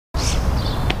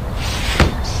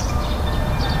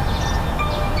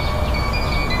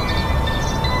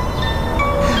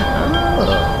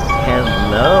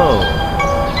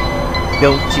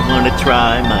Don't you want to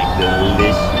try my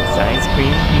delicious ice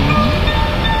cream?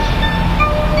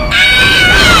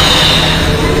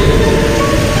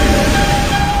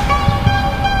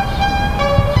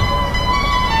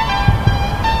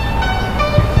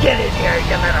 Get in here,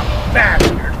 you little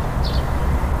bastard!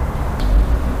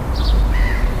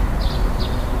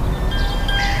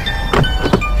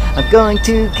 I'm going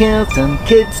to kill some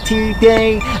kids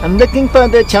today. I'm looking for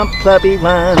the chump clubby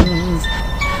ones.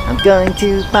 I'm going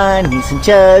to find me some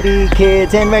chubby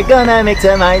kids, and we're gonna make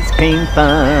some ice cream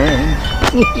fun.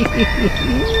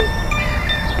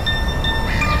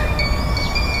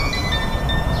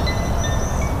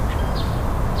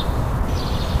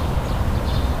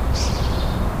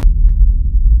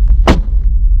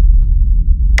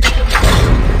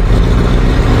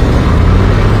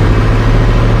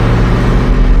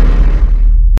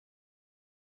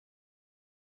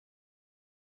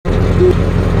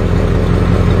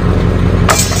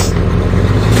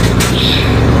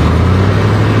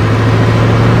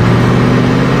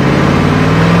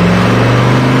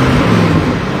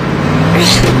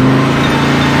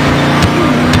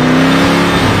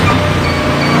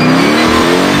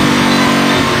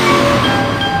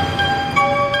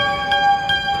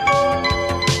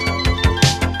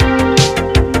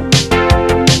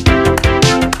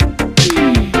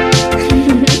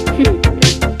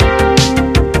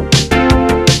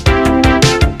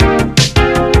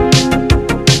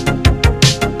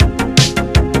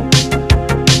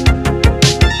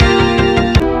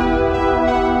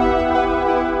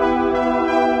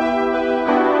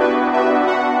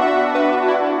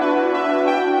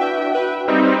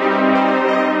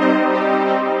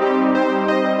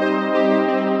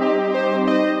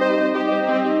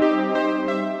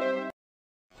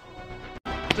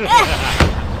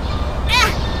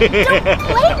 Don't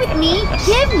play with me!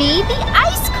 Give me the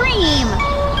ice cream!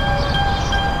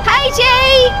 Hi,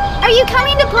 Jay! Are you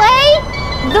coming to play?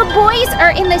 The boys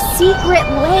are in the secret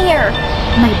lair.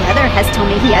 My brother has told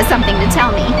me he has something to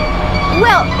tell me.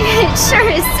 Well, it sure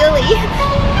is silly.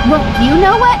 Well, you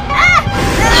know what?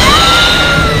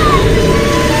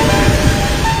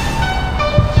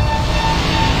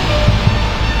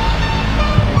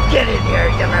 Get in here,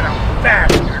 you little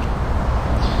bastard!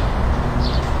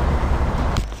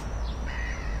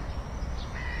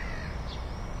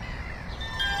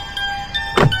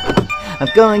 I'm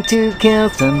going to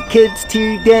kill some kids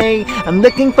today. I'm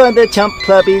looking for the chump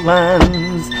clubby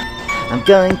ones. I'm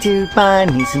going to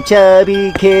find me some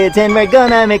chubby kids, and we're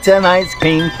gonna make some ice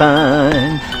cream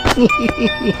fun.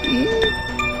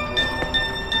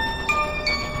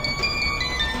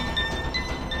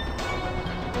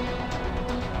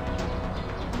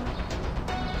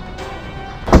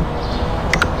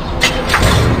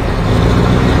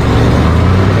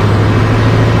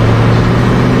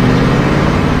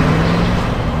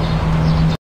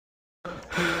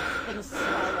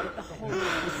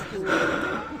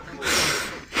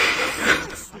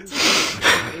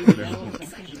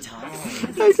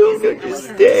 I don't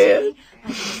understand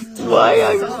why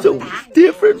I'm so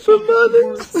different from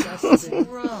others.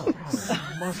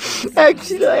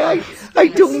 Actually, I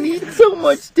don't need so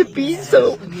much to be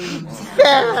so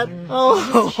fat. Oh,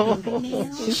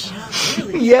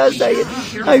 yes,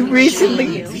 I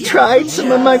recently tried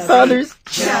some of my father's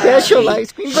special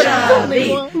ice cream, but it's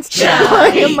only once. Why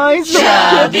am I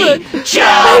so different?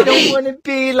 I don't want to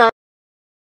be like...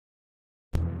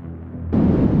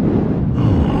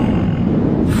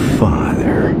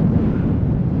 Father,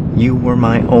 you were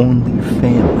my only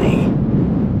family.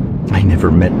 I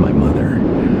never met my mother,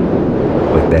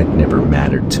 but that never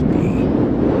mattered to me.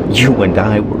 You and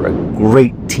I were a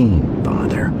great team,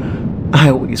 Father.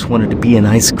 I always wanted to be an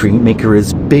ice cream maker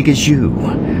as big as you.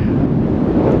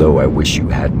 Although I wish you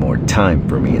had more time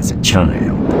for me as a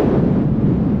child.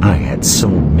 I had so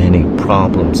many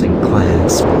problems in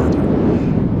class, Father.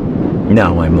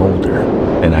 Now I'm older,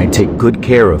 and I take good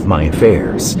care of my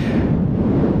affairs.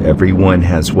 Everyone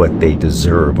has what they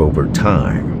deserve over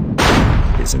time.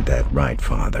 Isn't that right,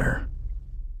 Father?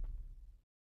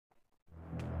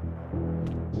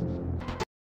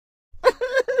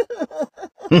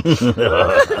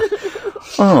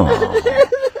 Oh,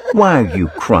 why are you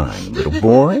crying, little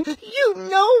boy? You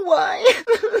know why.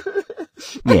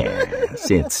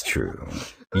 Yes, it's true.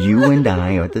 You and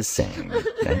I are the same.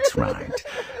 That's right.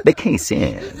 The case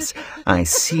is, I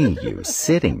see you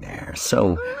sitting there,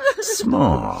 so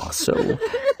small, so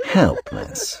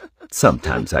helpless.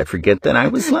 Sometimes I forget that I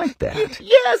was like that.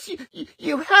 Yes,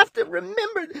 you have to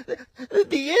remember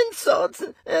the insults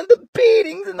and the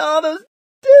beatings and all those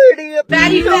dirty...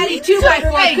 Fatty,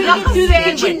 2x4, couldn't do the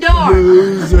engine door.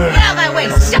 Get out of my way,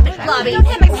 stupid lobby. Don't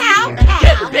have a cow.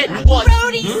 forbidden one.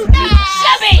 Brody smash!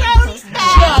 Chubby! Brody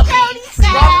smash! Brody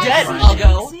smash! Drop dead, I'll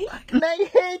go. I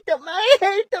hate them, I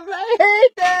hate them, I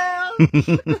hate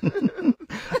them!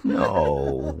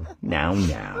 No, now,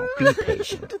 be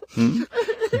patient.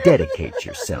 Dedicate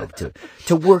yourself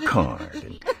to work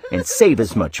hard and save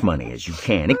as much money as you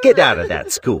can and get out of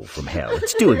that school from hell.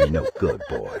 It's doing you no good,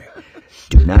 boy.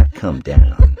 Do not come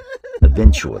down.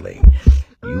 Eventually,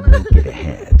 you will get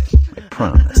ahead. I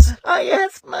promise. I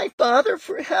asked my father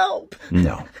for help.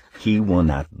 No, he will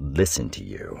not listen to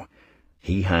you.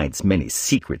 He hides many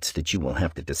secrets that you will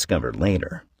have to discover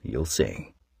later. You'll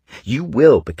see. You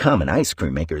will become an ice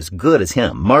cream maker as good as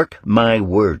him. Mark my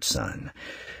word, son.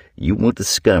 You will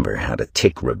discover how to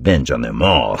take revenge on them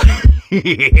all.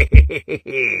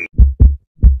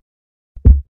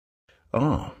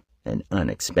 Oh, an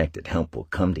unexpected help will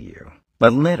come to you. A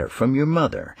letter from your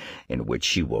mother, in which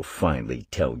she will finally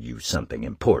tell you something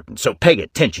important. So pay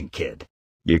attention, kid.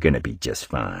 You're gonna be just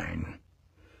fine.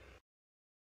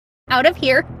 Out of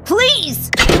here,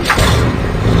 please!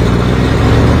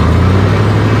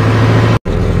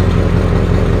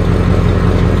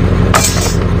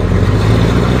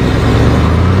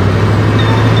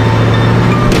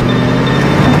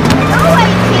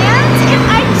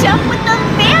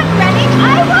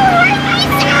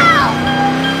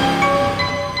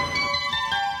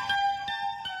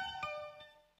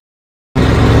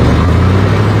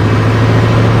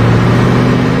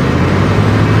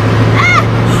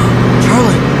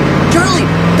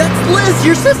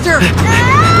 Your sister!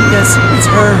 Yes, it's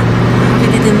her. How did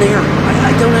it get in there?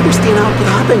 I don't understand how it could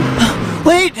happen.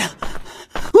 Wait!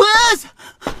 Liz!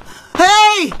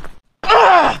 Hey!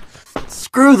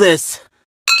 Screw this.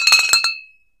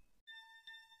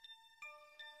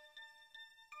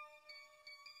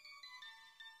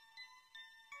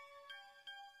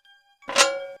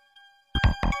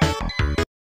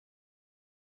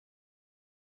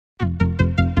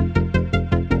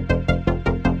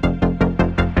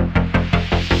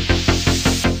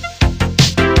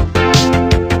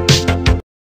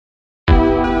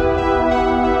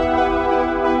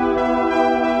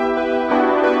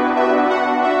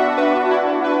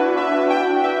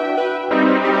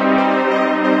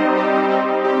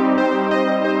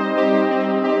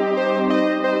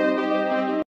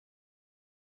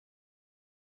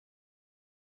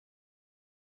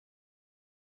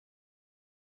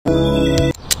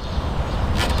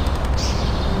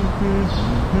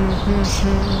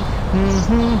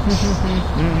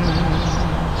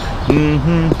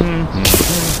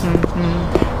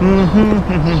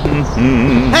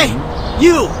 Hey,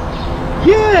 you!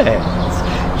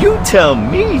 Yes, you tell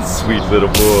me, sweet little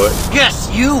boy. Yes,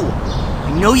 you!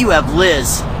 I know you have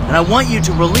Liz, and I want you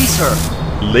to release her.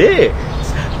 Liz?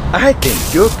 I think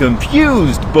you're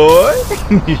confused, boy.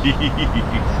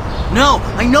 No,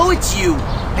 I know it's you.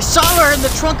 I saw her in the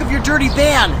trunk of your dirty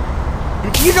van.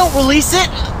 And if you don't release it,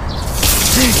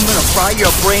 I'm gonna fry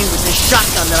your brain with this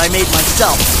shotgun that I made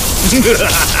myself. Do you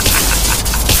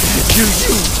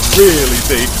really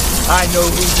think I know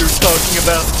who you're talking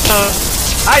about, huh?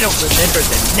 I don't remember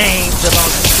the names of all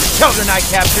the children I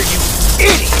captured, you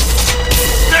idiot!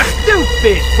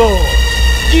 Stupid boy!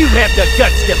 You have the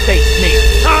guts to face me,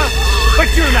 huh? But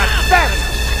you're not fat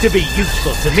enough to be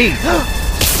useful to me.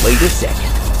 Wait a second.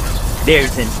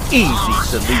 There's an easy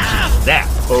solution to that.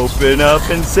 Open up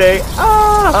and say,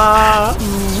 ah!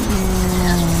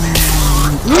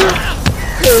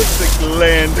 Perfect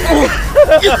landing.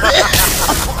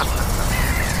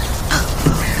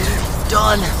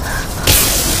 Done.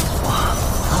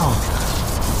 Oh,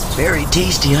 it's very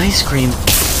tasty ice cream.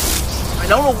 I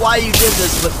don't know why you did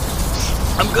this, but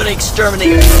I'm gonna exterminate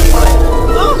you.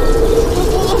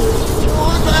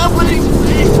 What's happening?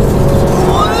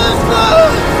 What is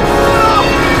that?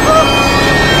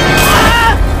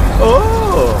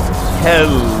 Oh,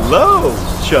 hello,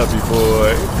 chubby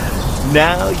boy.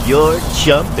 Now you're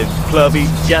chump and clubby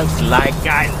just like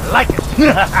I like it.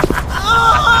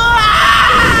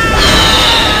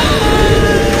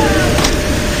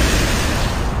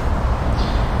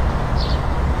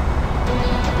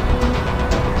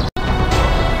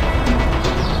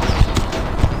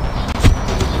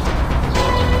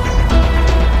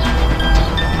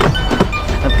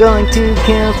 I'm going to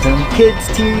kill some kids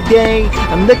today.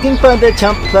 I'm looking for the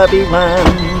chump clubby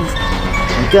ones.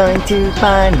 I'm going to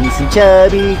find me some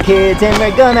chubby kids and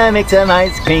we're gonna make some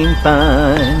ice cream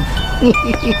fun.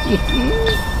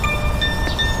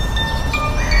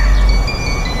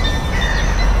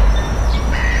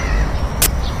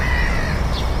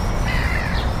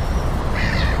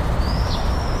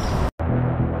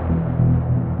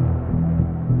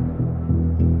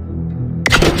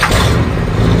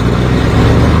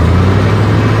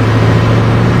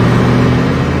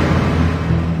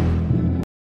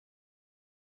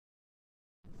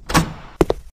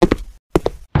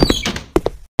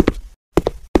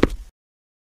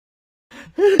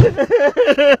 Rod,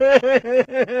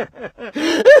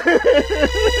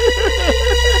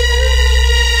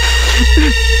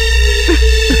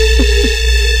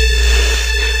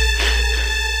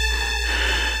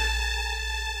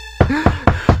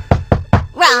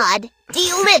 do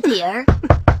you live here?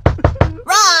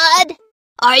 Rod,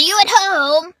 are you at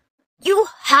home? You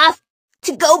have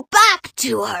to go back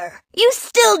to her. You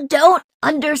still don't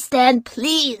understand,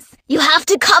 please. You have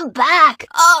to come back.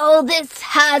 Oh, this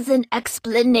has an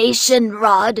explanation,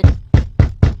 Rod.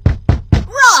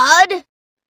 Rod?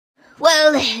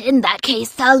 Well, in that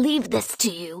case, I'll leave this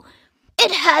to you.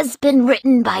 It has been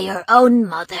written by your own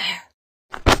mother.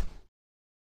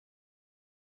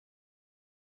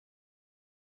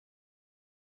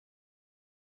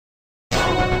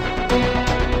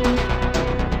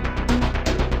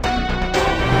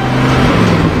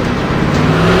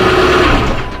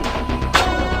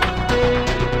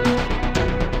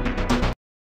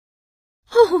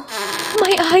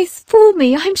 My eyes fool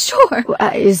me, I'm sure.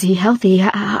 Is he healthy?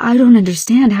 I don't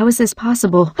understand. How is this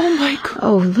possible? Oh my God.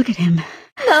 Oh, look at him.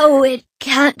 No, it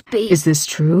can't be. Is this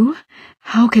true?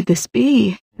 How could this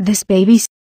be? This baby's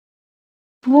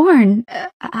born.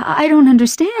 I don't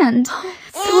understand.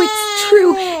 So it's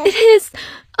true. It is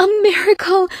a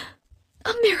miracle.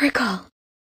 A miracle.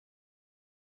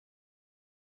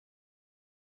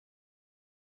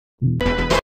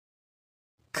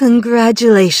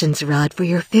 Congratulations, Rod, for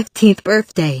your 15th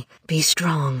birthday. Be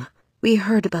strong. We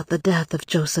heard about the death of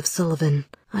Joseph Sullivan.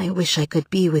 I wish I could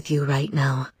be with you right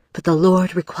now, but the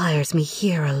Lord requires me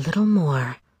here a little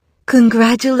more.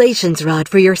 Congratulations, Rod,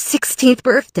 for your 16th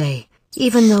birthday.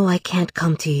 Even though I can't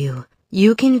come to you,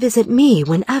 you can visit me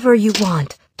whenever you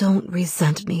want. Don't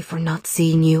resent me for not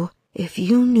seeing you. If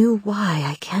you knew why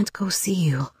I can't go see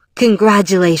you.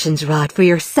 Congratulations, Rod, for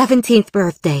your 17th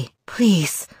birthday.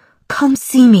 Please, come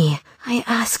see me, I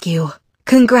ask you.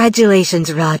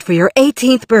 Congratulations, Rod, for your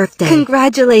 18th birthday.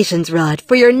 Congratulations, Rod,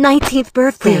 for your 19th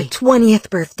birthday. For your 20th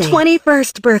birthday.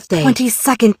 21st birthday.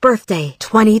 22nd birthday.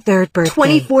 23rd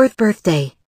birthday. 24th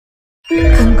birthday.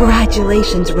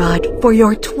 Congratulations, Rod, for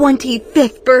your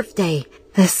 25th birthday.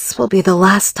 This will be the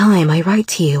last time I write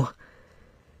to you.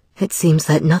 It seems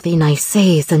that nothing I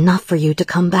say is enough for you to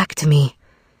come back to me.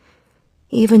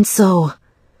 Even so,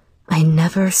 I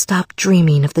never stop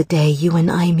dreaming of the day you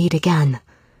and I meet again.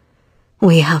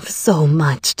 We have so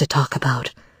much to talk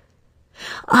about.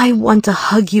 I want to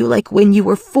hug you like when you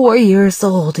were 4 years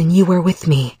old and you were with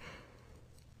me.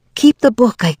 Keep the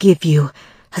book I give you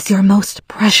as your most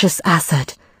precious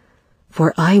asset,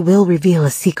 for I will reveal a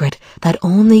secret that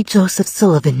only Joseph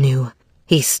Sullivan knew.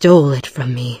 He stole it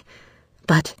from me,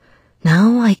 but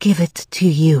now I give it to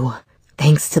you.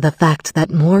 Thanks to the fact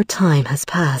that more time has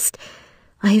passed,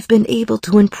 I have been able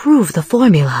to improve the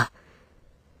formula.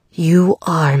 You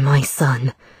are my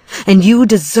son, and you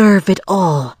deserve it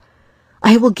all.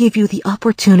 I will give you the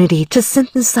opportunity to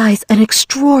synthesize an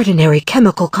extraordinary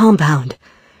chemical compound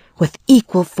with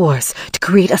equal force to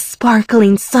create a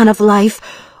sparkling sun of life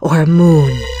or a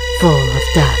moon full of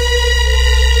death.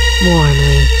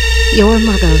 Warmly, your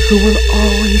mother who will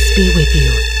always be with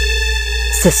you,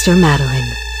 Sister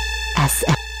Madeline,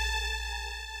 S.M.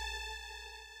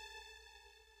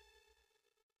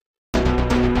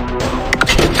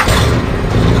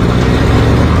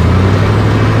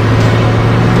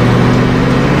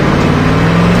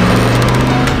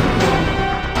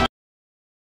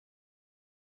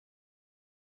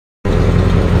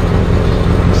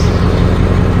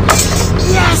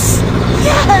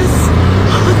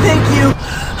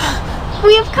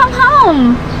 We have come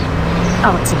home.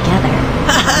 All together.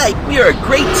 Hi, we are a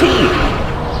great team.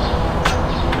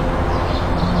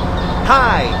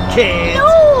 Hi, kids.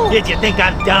 No! Did you think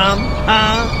I'm dumb,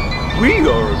 huh? We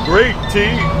are a great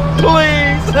team.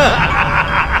 Please.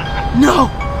 No,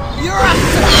 you're a...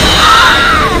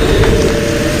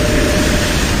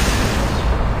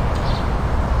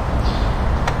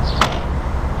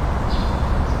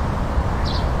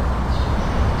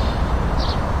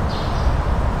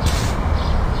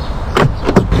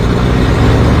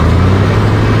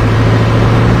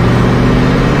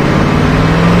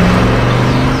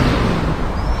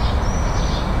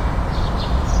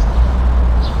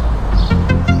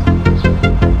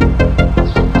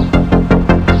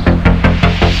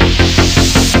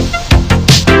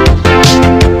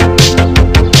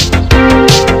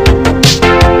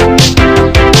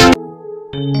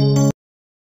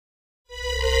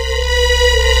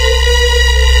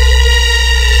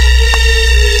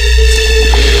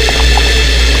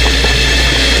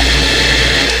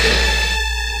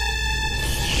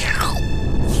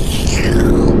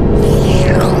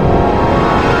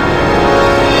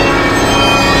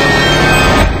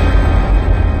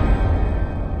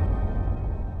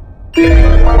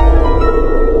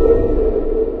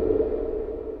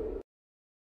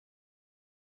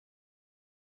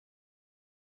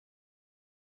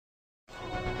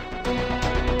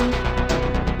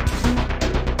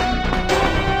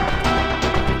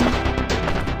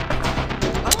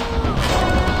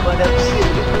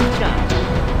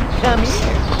 Come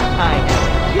here. I have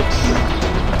a gift for you.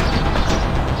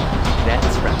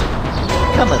 That's right.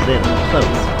 Come a little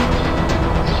closer.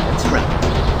 That's right.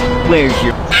 Where's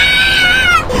your...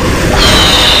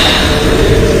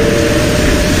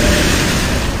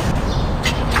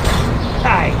 I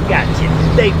got you.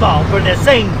 They fall for the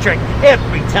same trick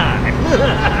every time.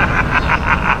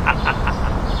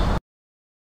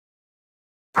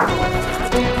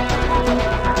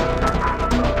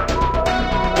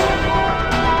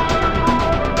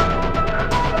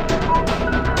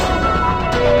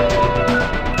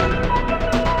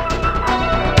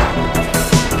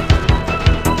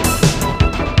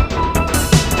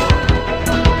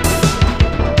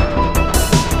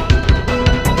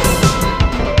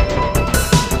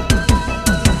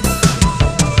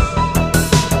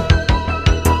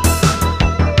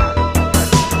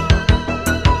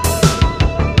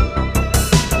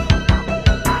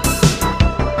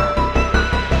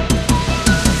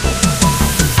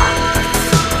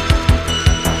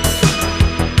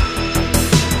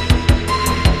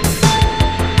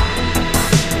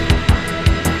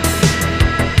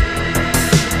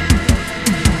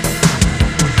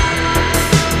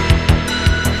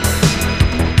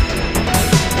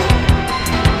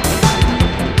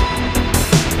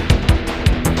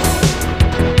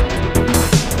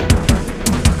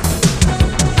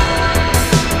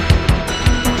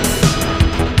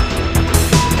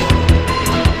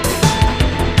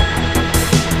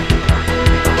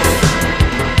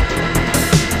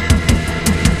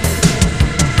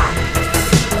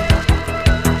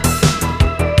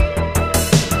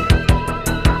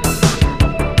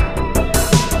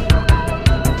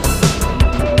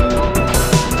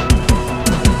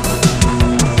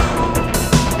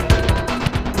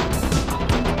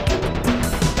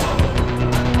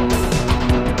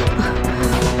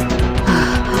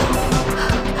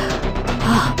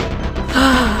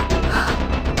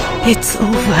 It's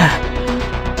over.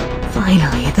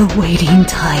 Finally, the waiting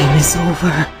time is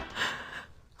over.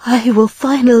 I will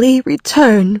finally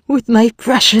return with my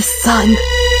precious son.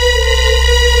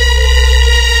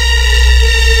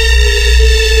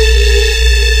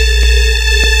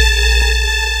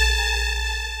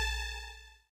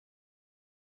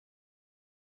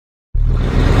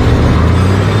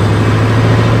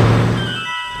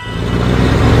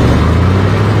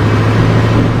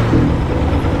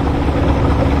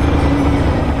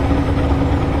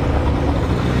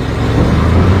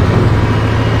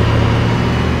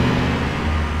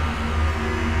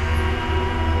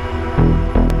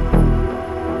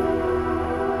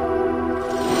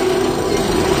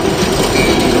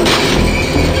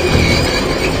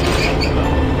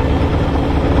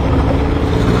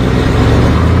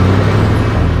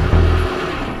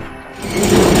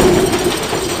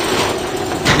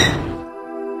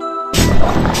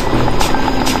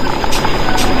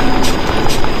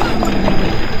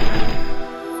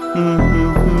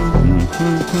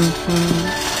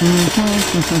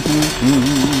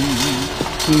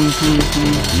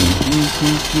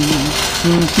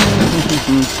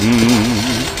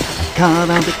 Caught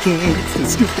all the kids, the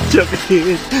stupid chubby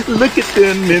kids. Look at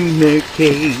them in their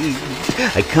cage.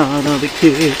 I caught all the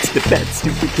kids, the bad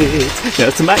stupid kids. Now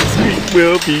some ice cream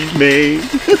will be made.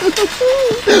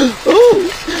 Oh,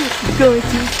 we're going to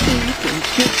sleep and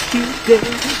kids today.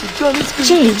 We're gonna scream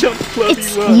Jay, and jump clubby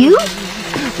it's one. you?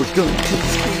 We're going to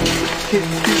scream with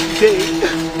kids today.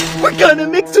 We're gonna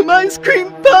make some ice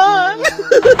cream fun.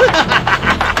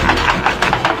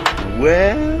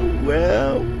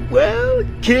 Well,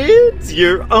 kids,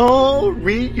 you're all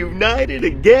reunited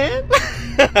again?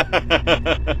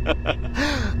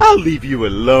 I'll leave you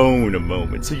alone a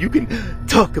moment so you can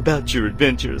talk about your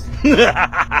adventures.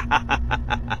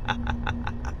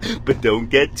 But don't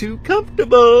get too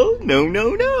comfortable. No.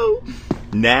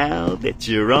 Now that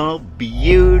you're all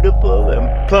beautiful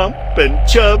and plump and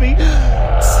chubby,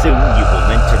 soon you will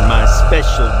enter my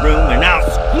special room and I'll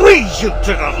squeeze you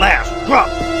to the last drop.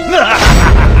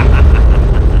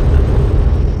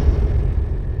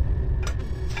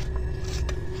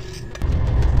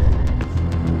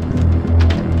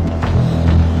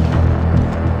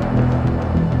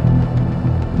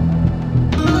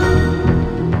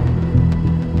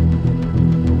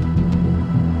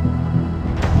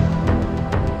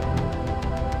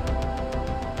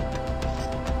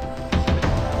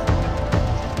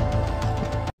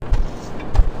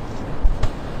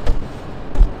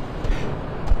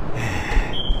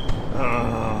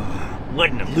 What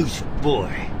an elusive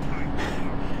boy.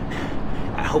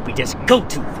 I hope he doesn't go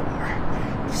too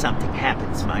far. If something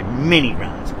happens, my mini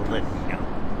rods will let me know.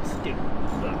 Still,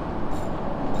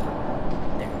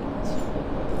 there it is.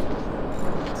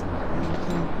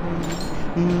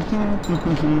 I'm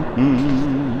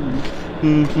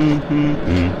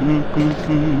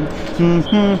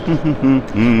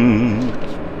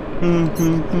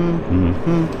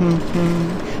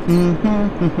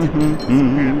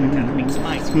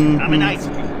an ice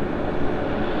cream.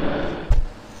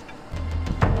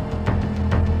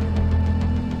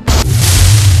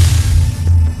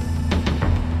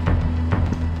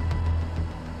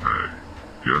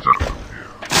 Here's Arabel here.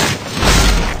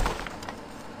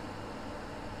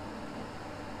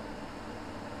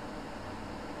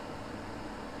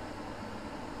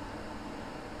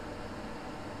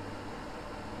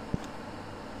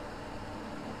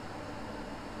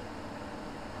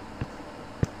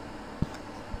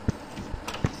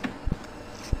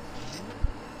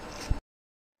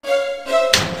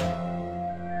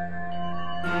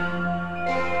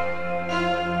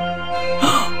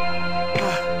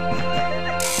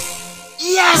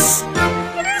 Yes!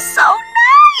 It is so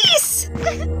nice!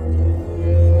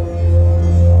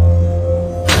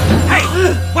 Hey,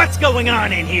 what's going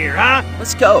on in here, huh?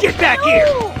 Let's go. Get back here!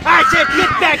 I said get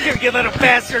back here, you little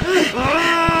bastard!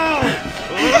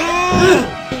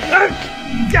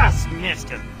 Just missed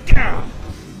him.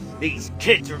 These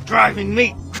kids are driving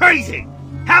me crazy!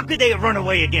 How could they have run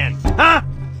away again, huh?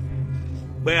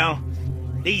 Well,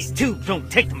 these tubes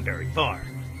won't take them very far.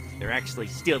 They're actually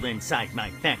still inside my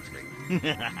factory.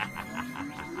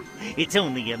 It's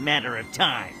only a matter of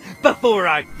time before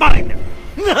I find them.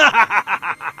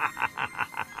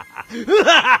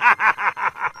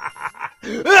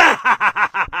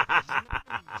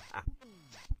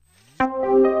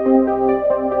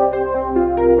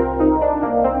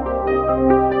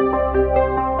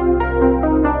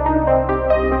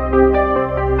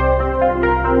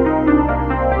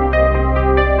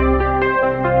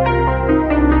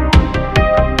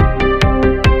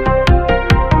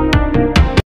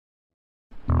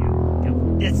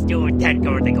 This door and that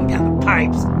door, they go down the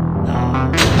pipes.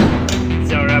 Oh,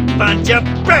 these are a bunch of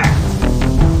brats!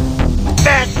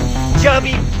 Fat,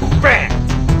 chubby brats!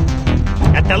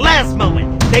 At the last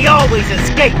moment, they always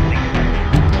escape me!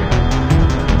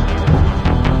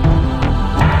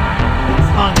 As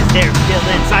long as they're still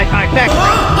inside my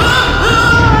factory,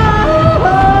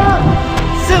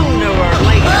 sooner or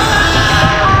later,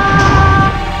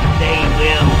 they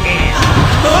will end.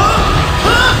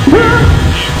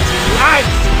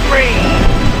 Icescream!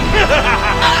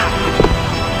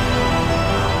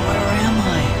 Where am I?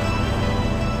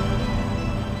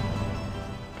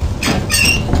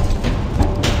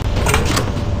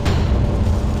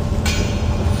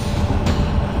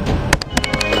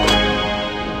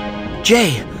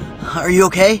 Jay, are you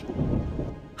okay?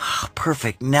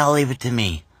 Perfect. Now leave it to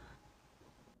me.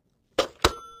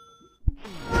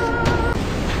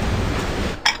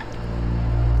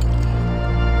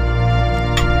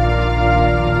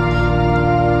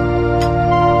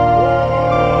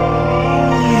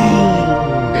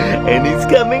 And he's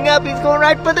coming up, he's going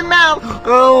right for the mouth.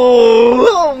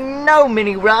 Oh no,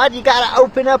 Mini Rod, you gotta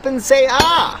open up and say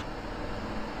ah.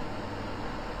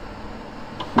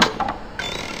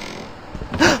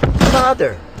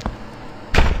 Father.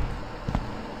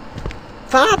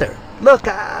 Father, look,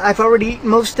 I've already eaten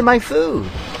most of my food.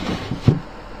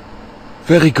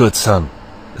 Very good, son.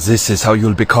 This is how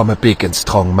you'll become a big and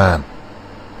strong man.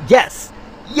 Yes,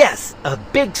 a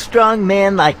big strong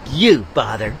man like you,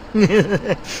 Father.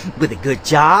 With a good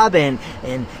job and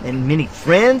many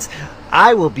friends,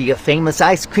 I will be a famous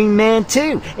ice cream man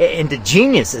too, and a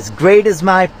genius as great as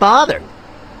my father.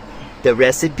 The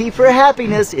recipe for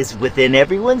happiness is within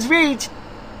everyone's reach.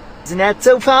 Isn't that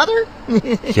so, Father?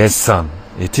 Yes, son,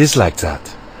 it is like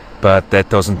that. But that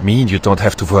doesn't mean you don't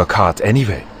have to work hard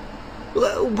anyway.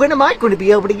 When am I going to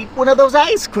be able to eat one of those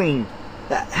ice cream?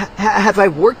 Have I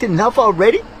worked enough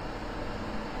already?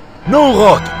 No,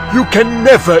 Rod! You can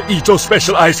never eat those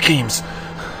special ice creams!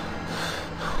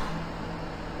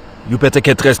 You better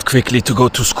get dressed quickly to go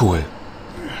to school.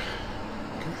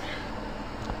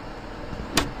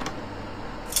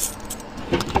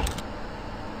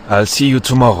 I'll see you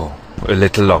tomorrow. A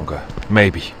little longer,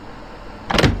 maybe.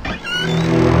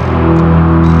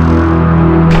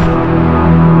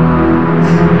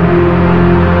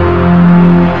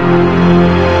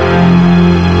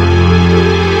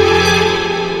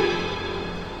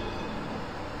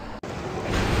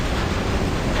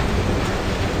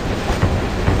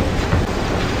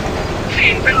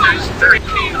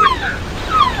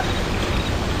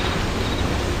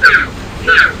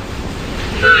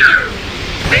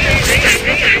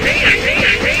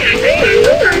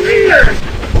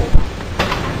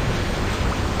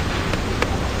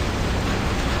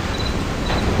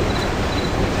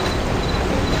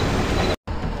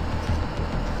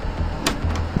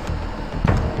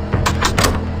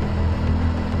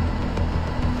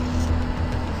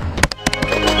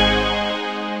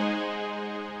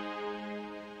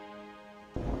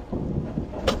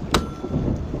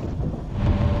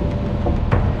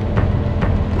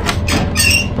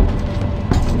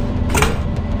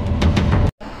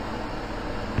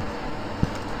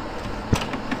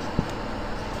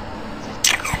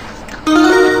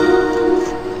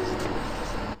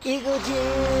 Eagle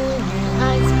Junior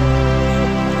High School,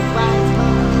 with wise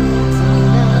monks and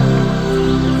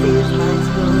nuns. This is my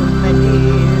school, my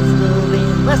dear school in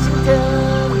Washington,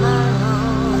 my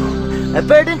home. A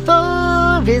verdant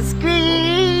forest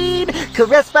green,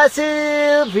 caressed by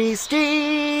silvery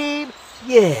stream.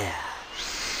 Yeah.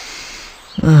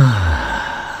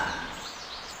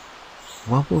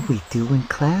 What will we do in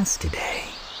class today?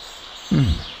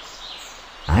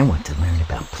 I want to learn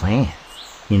about plants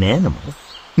and animals.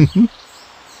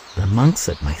 The monks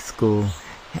at my school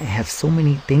have so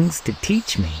many things to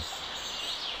teach me.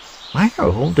 Why are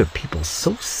older people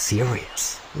so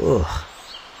serious? Ugh.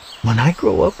 When I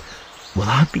grow up, will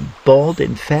I be bald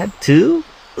and fat too?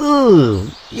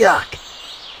 Ooh, yuck.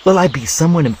 Will I be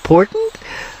someone important?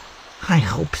 I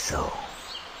hope so.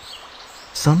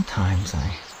 Sometimes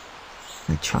I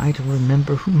try to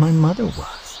remember who my mother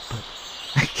was, but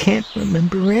I can't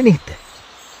remember anything.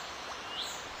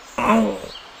 Oh.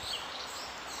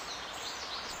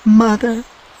 Mother,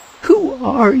 who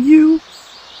are you?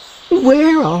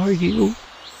 Where are you?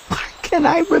 Why can't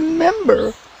I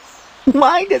remember?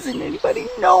 Why doesn't anybody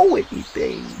know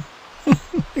anything?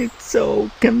 It's so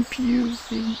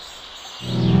confusing.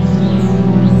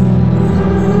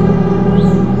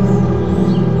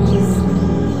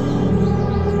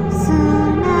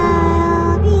 Soon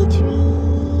I'll be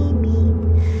dreaming.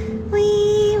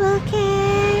 We will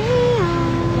carry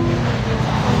on.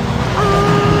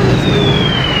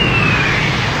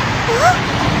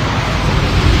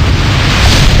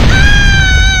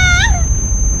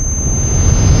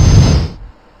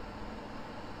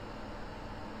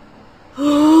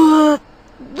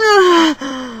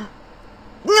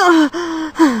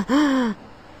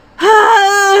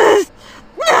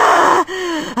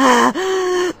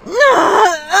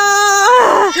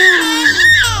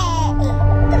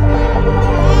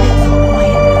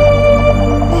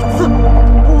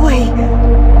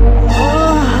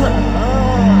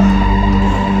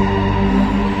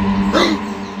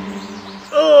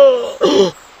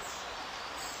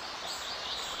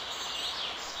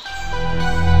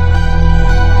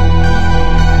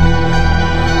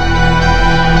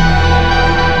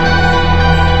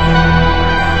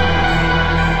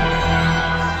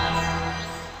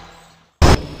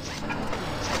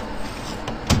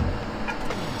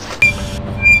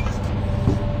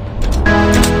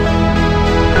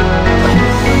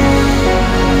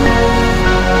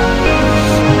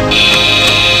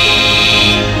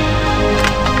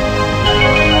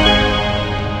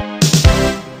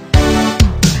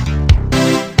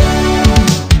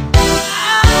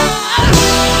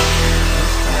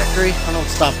 I don't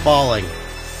stop falling.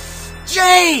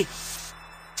 Jay!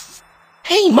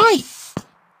 Hey, Mike!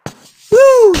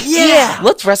 Woo! Yeah!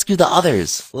 Let's rescue the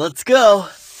others. Let's go.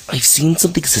 I've seen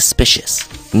something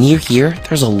suspicious. Near here,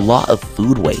 there's a lot of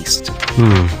food waste.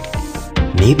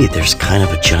 Maybe there's kind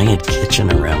of a giant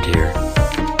kitchen around here.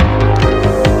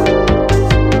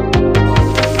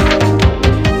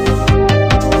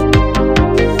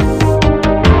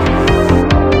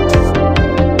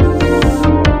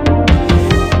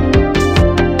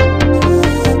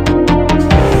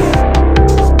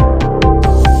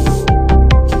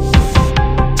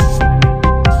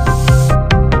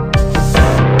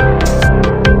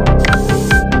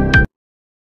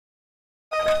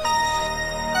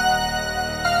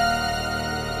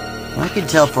 I can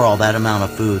tell for all that amount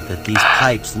of food that these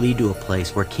pipes lead to a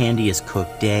place where candy is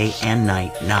cooked day and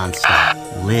night non-stop.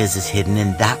 Liz is hidden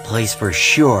in that place for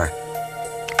sure.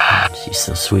 She's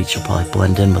so sweet, she'll probably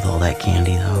blend in with all that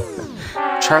candy, though.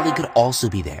 Charlie could also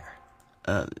be there.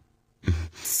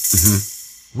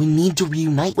 We need to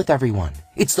reunite with everyone.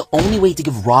 It's the only way to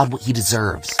give Rod what he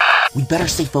deserves. We better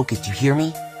stay focused, you hear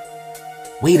me?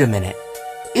 Wait a minute.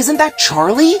 Isn't that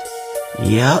Charlie?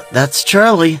 Yeah, that's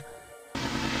Charlie.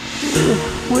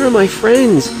 Where are my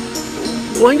friends?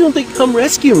 Why don't they come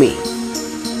rescue me?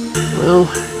 Well,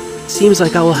 it seems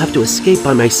like I will have to escape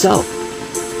by myself.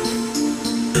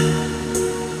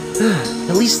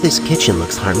 At least this kitchen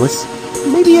looks harmless.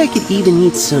 Maybe I could even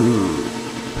eat some...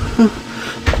 Oh,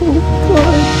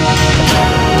 God.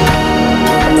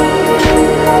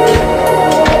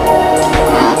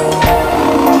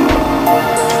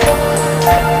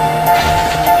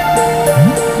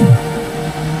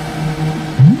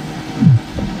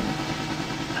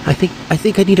 I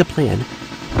think I need a plan.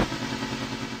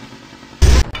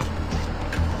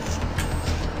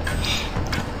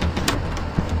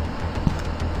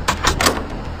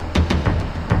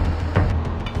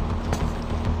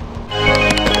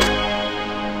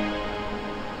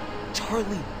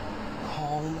 Charlie,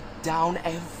 calm down.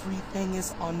 Everything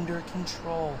is under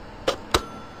control.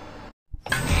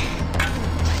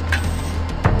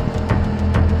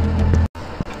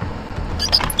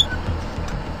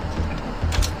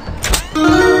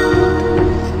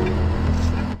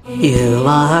 You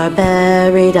are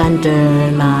buried under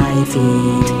my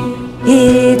feet.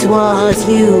 It was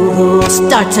you who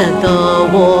started the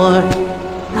war.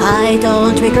 I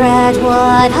don't regret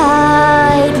what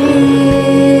I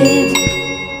did.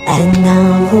 And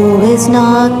now who is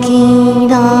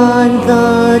knocking on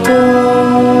the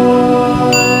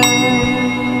door?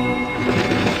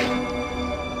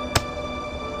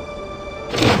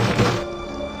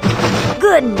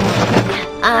 Good morning.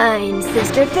 I'm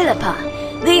Sister Philippa,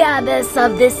 the abbess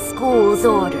of this school's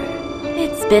order.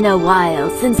 It's been a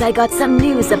while since I got some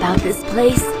news about this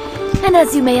place, and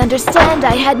as you may understand,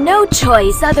 I had no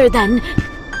choice other than... Listen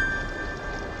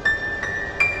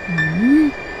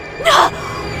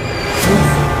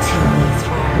to these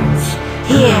words.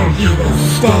 Here you will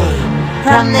stay.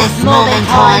 From this moment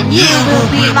on, you will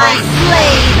be my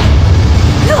slave.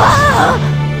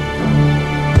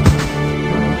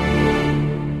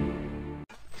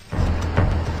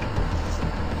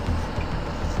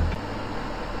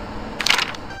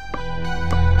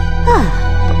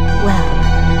 Well,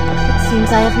 it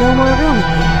seems I have no more room in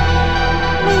here.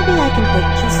 Maybe I can put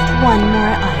just one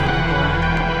more item.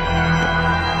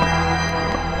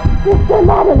 Sister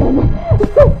Madeline!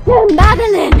 Sister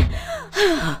Madeline!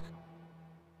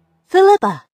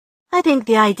 Philippa, I think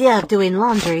the idea of doing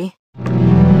laundry...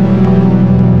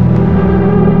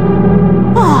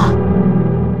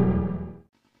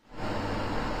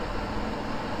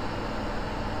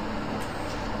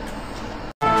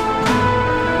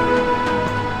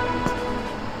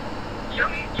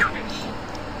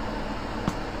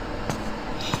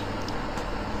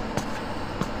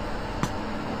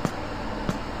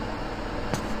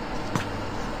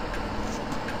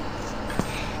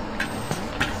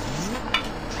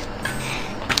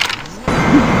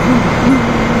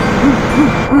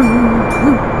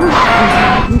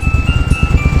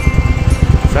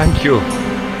 Thank you.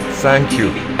 Thank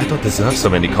you. I don't deserve so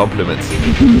many compliments. Kill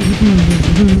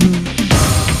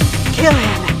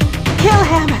him! Kill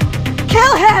him!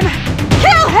 Kill him!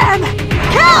 Kill him! Kill him!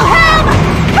 Kill him!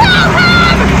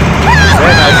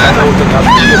 Then I can open up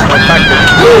the contact.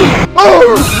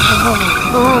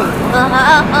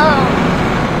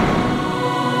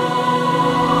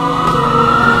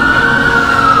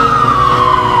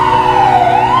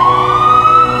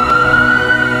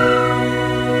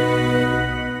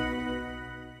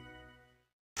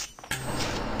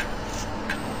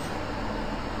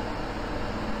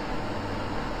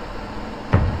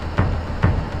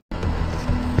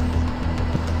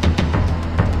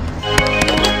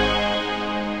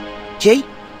 Jay,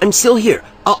 I'm still here.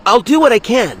 I'll do what I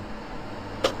can.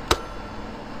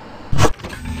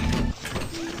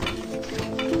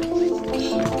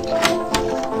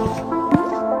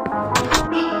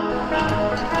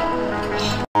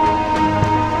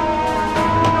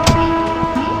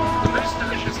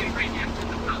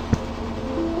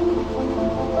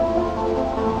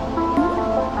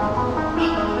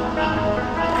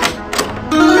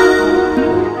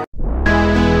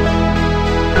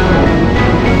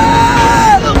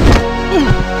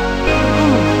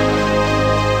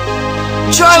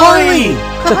 Charlie!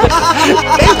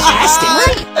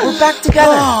 Fantastic! We're back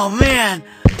together! Oh, man!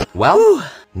 Well,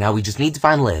 now we just need to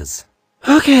find Liz.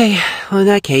 Okay, well in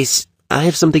that case, I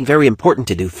have something very important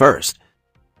to do first.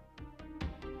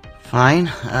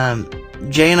 Fine.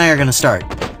 Jay and I are gonna start.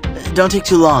 Don't take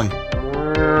too long.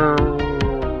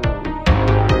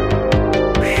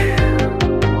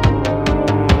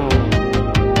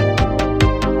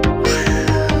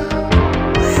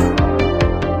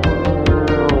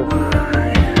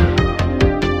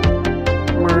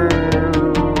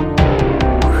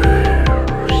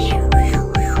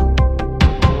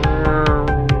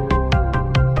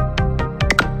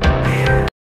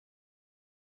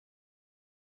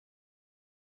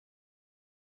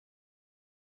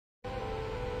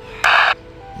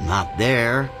 Not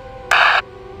there.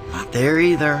 Not there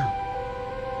either.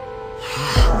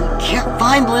 We can't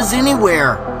find Liz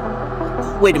anywhere.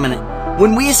 Wait a minute.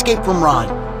 When we escaped from Rod,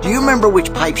 do you remember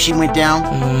which pipe she went down?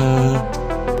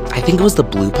 I think it was the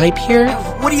blue pipe here.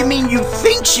 What do you mean you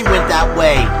think she went that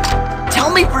way?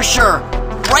 Tell me for sure.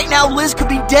 Right now, Liz could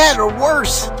be dead or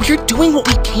worse. We're doing what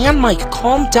we can, Mike.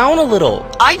 Calm down a little.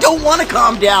 I don't want to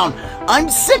calm down. I'm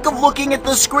sick of looking at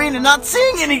the screen and not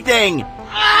seeing anything.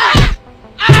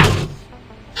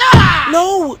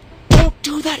 No! Don't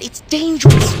do that. It's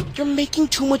dangerous. You're making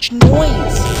too much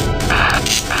noise.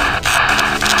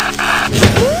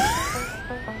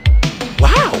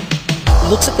 Wow!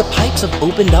 Looks like the pipes have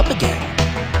opened up again.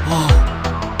 Oh.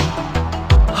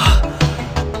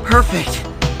 Perfect.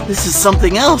 This is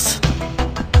something else.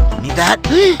 Give me that.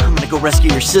 I'm gonna go rescue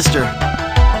your sister.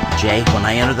 Jay, when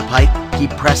I enter the pipe,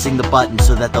 keep pressing the button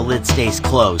so that the lid stays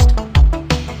closed.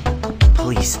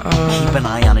 Please, keep an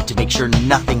eye on it to make sure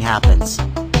nothing happens.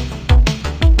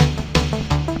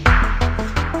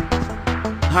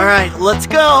 Alright, let's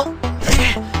go!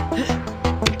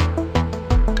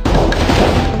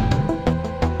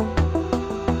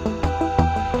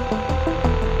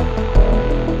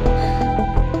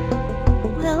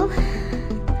 Well,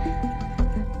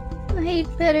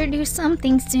 I'd better do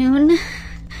something soon.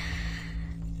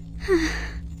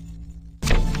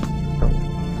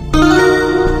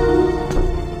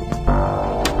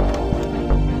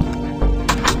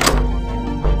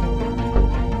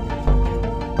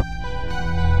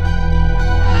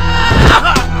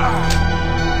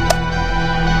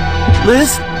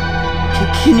 Liz?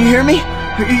 Can you hear me?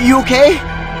 Are you okay?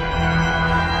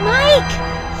 Mike!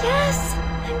 Yes,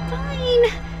 I'm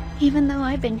fine. Even though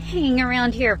I've been hanging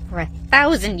around here for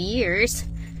 1,000 years.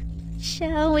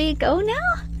 Shall we go now?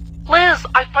 Liz,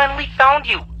 I finally found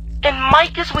you. And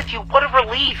Mike is with you. What a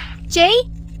relief. Jay?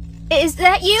 Is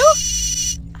that you?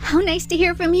 How nice to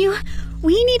hear from you.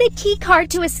 We need a key card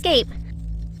to escape.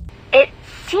 It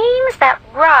seems that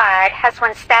Rod has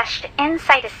one stashed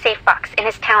inside a safe box in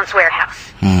his town's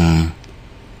warehouse.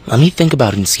 Let me think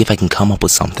about it and see if I can come up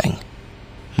with something.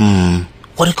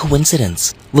 What a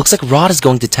coincidence. Looks like Rod is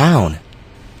going to town.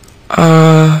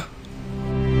 Ouch!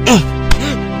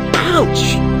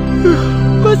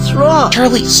 What's wrong?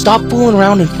 Charlie, stop fooling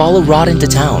around and follow Rod into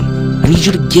town. I need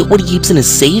you to get what he keeps in his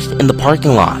safe in the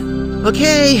parking lot.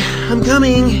 Okay, I'm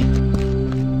coming.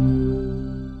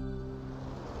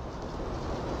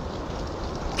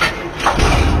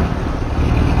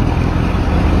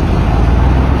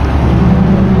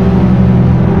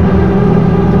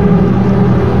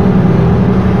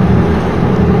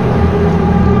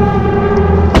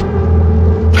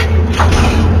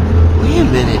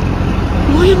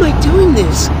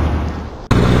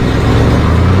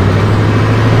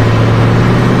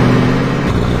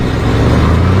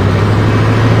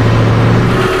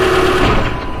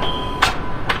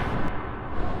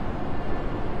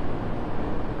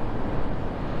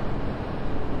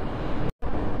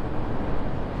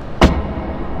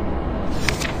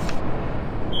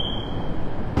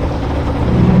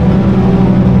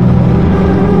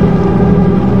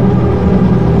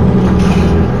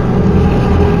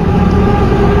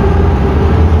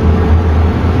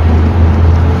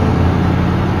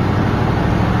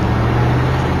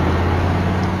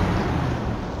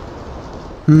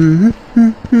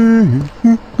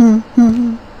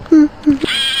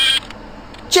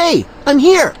 Jay, I'm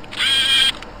here!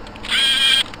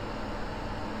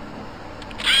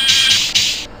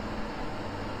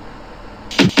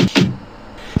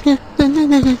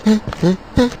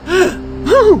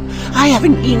 I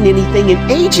haven't eaten anything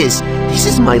in ages. This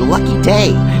is my lucky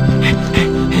day.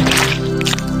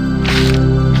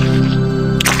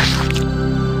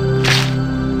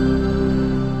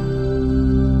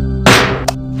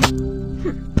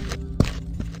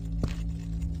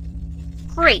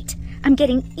 Great. I'm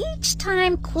getting each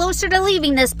time closer to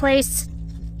leaving this place.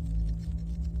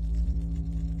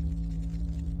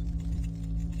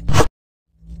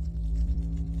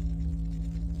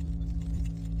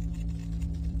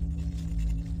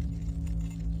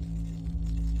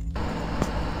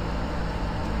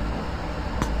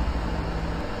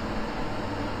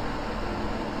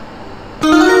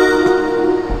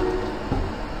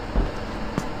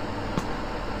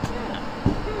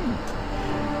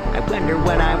 I wonder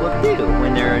what I will do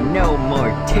when there are no more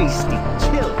tasty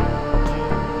children.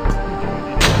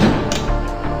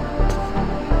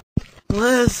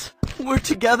 Liz, we're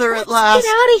together at last.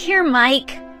 Get out of here,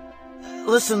 Mike.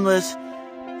 Listen, Liz,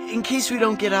 in case we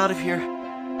don't get out of here,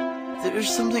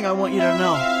 there's something I want you to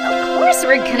know. Of course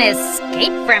we're gonna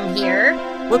escape from here.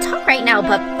 We'll talk right now,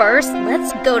 but first,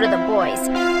 let's go to the boys.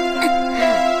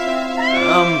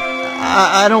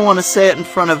 I don't want to say it in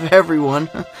front of everyone.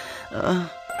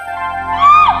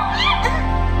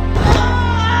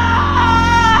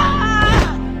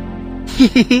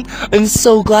 I'm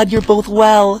so glad you're both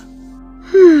well.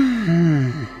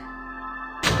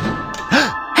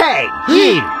 Hey,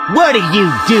 you! What are you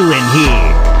doing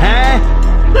here, huh?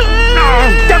 Oh,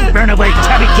 don't run away,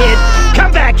 chubby kid!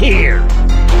 Come back here!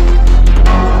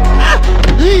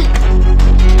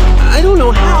 I don't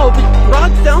know how, but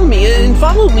Rod found me and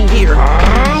followed me here.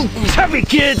 Oh, chubby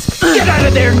kids! Get out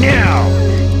of there now!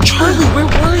 Charlie, where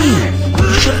were you?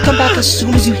 You should have come back as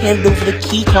soon as you handed over the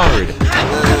key card.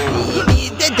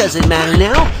 That doesn't matter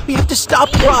now. We have to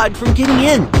stop Rod from getting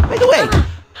in. By the way,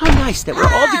 how nice that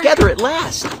we're all together at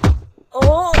last.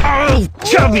 Oh,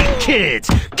 chubby kids!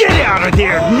 Get out of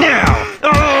there now!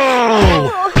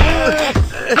 Oh!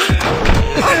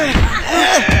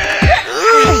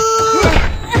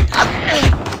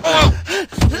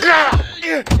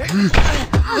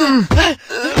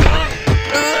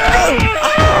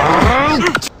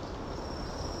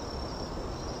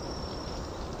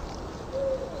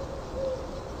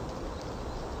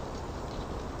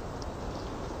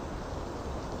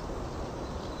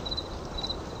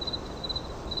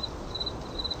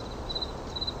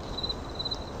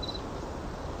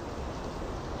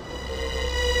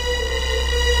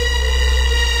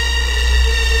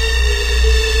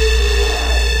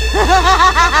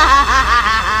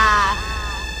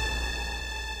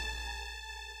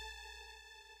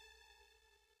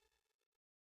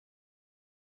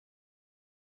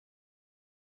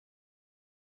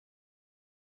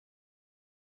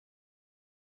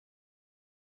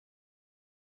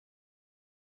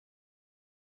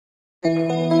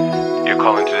 You're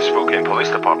calling to the Spokane Police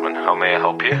Department. How may I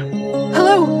help you?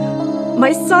 Hello!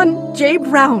 My son, Jay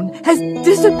Brown, has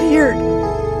disappeared.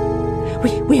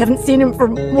 We haven't seen him for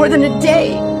more than a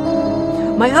day.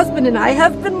 My husband and I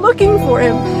have been looking for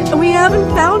him, and we haven't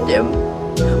found him.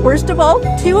 Worst of all,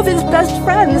 2 of his best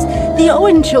friends, the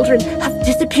Owen children, have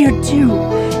disappeared too.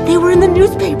 They were in the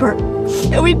newspaper,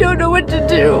 and we don't know what to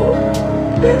do.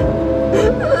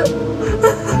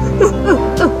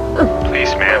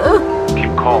 Please, ma'am,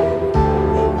 keep calm.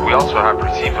 We also have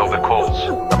received all the calls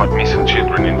about missing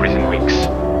children in recent weeks.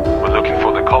 We're looking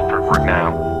for the culprit right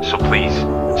now, so please,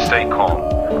 stay calm.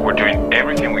 We're doing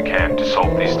everything we can to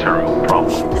solve this terrible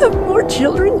problem. Have more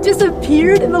children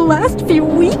disappeared in the last few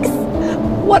weeks?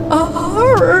 What a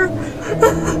horror!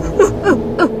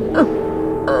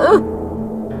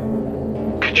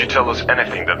 Could you tell us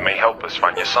anything that may help us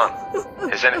find your son?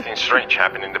 Has anything strange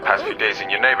happened in the past few days in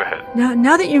your neighborhood?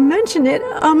 Now that you mention it,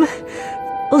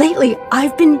 lately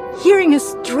I've been hearing a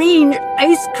strange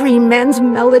ice cream man's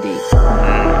melody.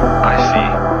 I see.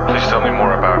 Please tell me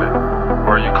more about it.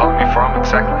 Where are you calling me from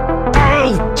exactly?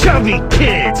 Oh, chubby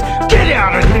kids! Get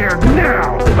out of here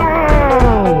now!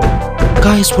 Oh!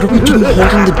 Guys, what are we doing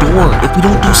holding the door? If we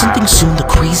don't do something soon, the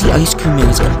crazy ice cream man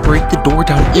is gonna break the door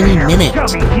down any minute.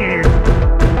 Chubby kids!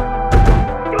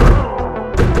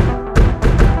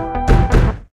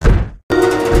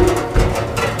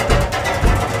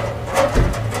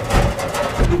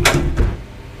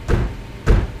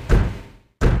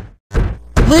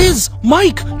 Liz!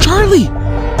 Mike! Charlie!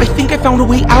 I think I found a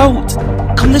way out!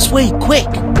 Come this way, quick!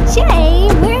 Jay,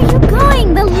 where are you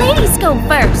going? The ladies go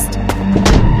first.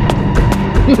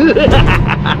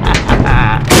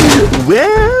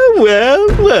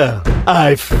 Well,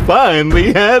 I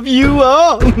finally have you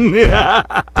on.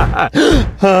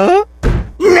 Huh?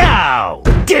 Now!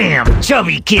 Damn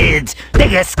chubby kids!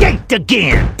 They escaped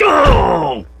again!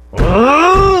 Oh,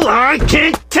 I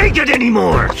can't take it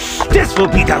anymore! This will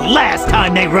be the last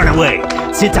time they run away!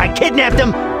 Since I kidnapped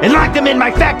them and locked them in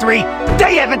my factory,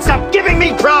 they haven't stopped giving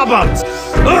me problems!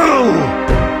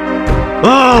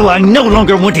 Oh, I no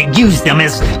longer want to use them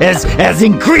as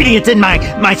ingredients in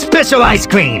my special ice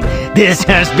cream! This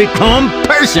has become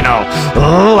personal!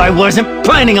 Oh, I wasn't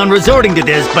planning on resorting to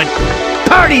this, but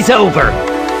party's over!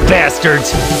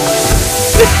 Bastards!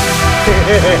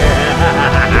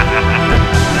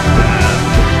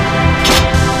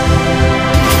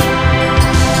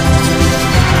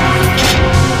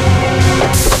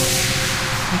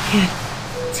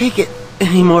 Take it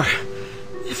anymore.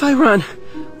 If I run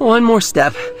one more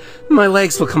step, my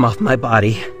legs will come off my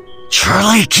body.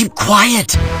 Charlie, keep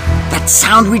quiet! That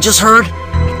sound we just heard?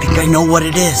 I think I know what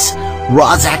it is.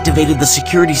 Rod's activated the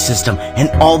security system, and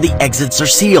all the exits are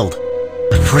sealed.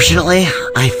 Fortunately,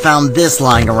 I found this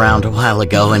lying around a while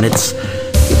ago, and it's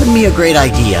given me a great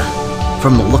idea.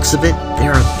 From the looks of it,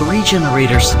 there are 3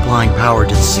 generators supplying power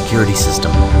to the security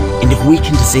system, and if we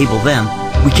can disable them,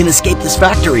 we can escape this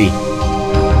factory.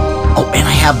 Oh, and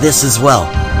I have this as well.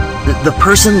 The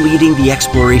person leading the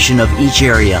exploration of each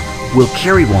area will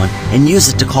carry one and use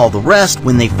it to call the rest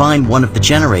when they find one of the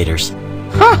generators.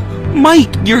 Huh!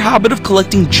 Mike, your habit of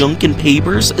collecting junk and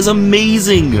papers is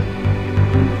amazing!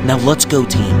 Now let's go,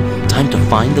 team. Time to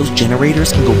find those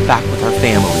generators and go back with our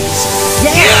families.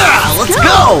 Yeah! Let's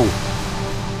go!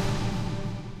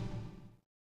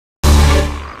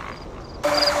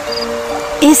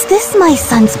 Is this my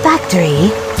son's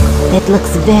factory? It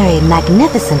looks very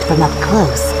magnificent from up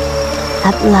close.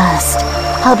 At last,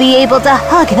 I'll be able to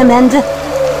hug him and...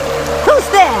 Who's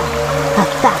there? A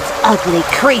fat, ugly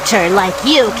creature like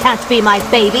you can't be my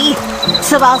baby,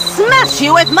 so I'll smash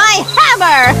you with my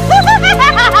hammer!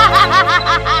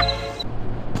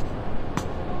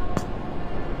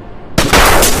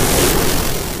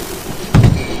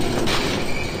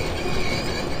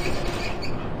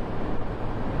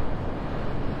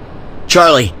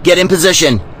 Charlie, get in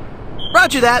position.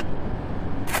 Roger that.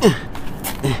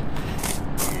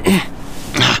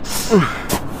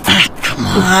 Come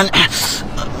on.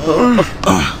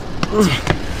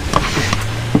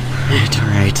 It's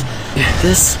alright.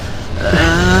 This,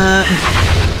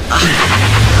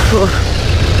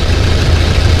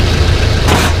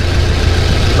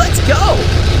 let's go!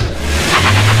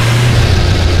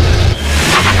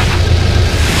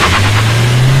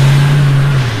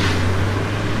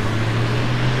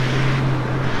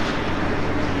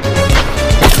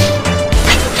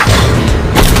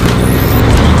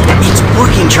 It's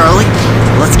working, Charlie.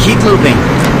 Let's keep moving.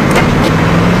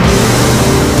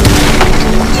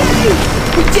 Yay!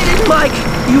 We did it, Mike!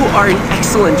 You are an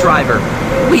excellent driver.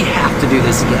 We have to do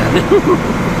this again.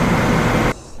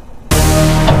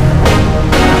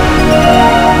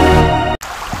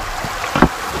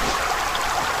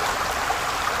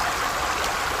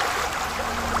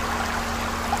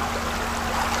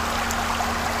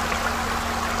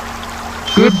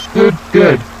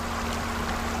 Good.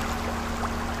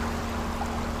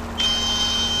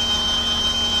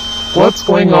 What's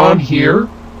going on here?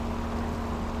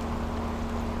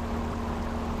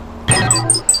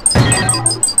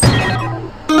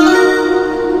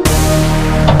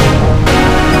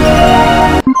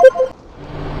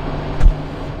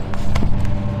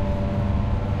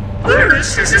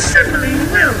 Boris is assembling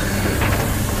well.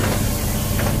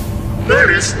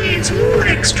 Boris needs more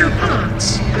extra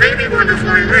parts. Maybe one of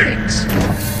my legs. The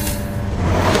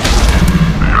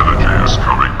energy is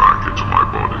coming back into my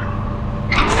body.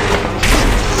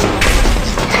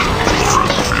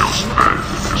 Boris feels pain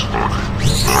in his body.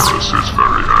 Boris is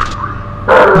very angry.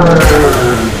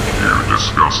 You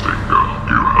disgusting girl.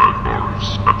 You heard Boris.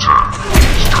 Attack.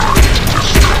 Strike.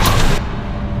 Destroy.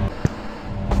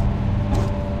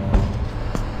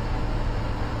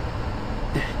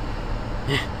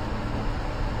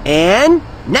 And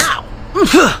now!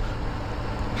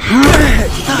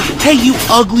 Hey, you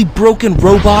ugly, broken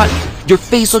robot! Your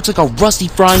face looks like a rusty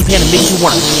frying pan and makes you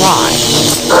want to cry.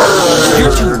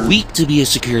 You're too weak to be a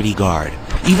security guard.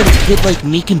 Even a kid like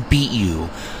me can beat you.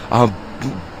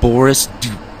 Boris,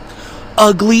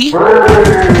 ugly?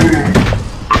 Attack.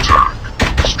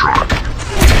 Strike.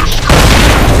 Destroy.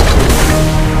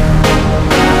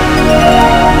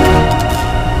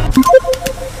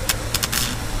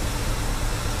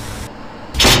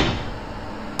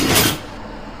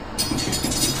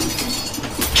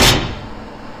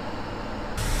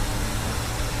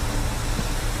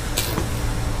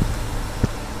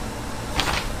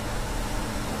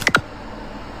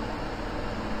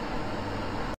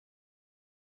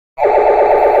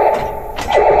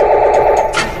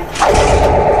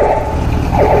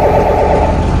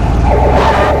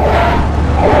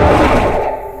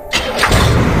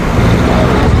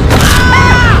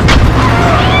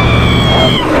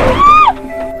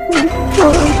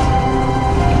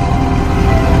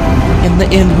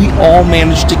 And we all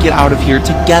managed to get out of here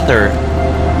together.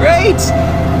 Great!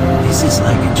 This is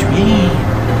like a dream.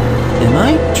 Am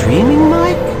I dreaming,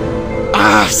 Mike?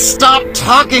 Stop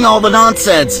talking all the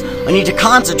nonsense! I need to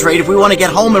concentrate if we want to get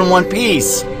home in one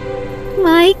piece.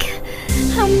 Mike,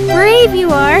 how brave you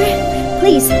are.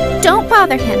 Please, don't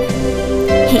bother him.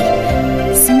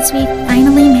 Hey, since we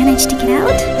finally managed to get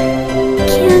out,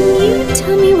 can you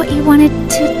tell me what you wanted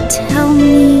to tell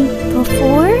me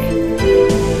before?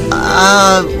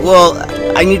 Well,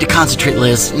 I need to concentrate,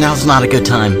 Liz. Now's not a good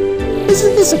time.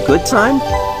 Isn't this a good time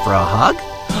for a hug?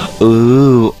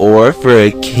 Ooh, or for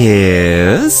a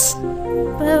kiss?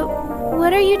 But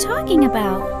what are you talking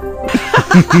about?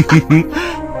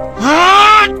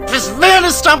 This van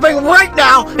is stopping right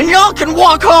now, and y'all can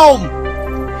walk home!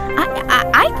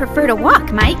 I prefer to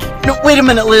walk, Mike. No, wait a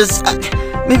minute, Liz.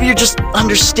 Maybe you're just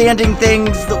understanding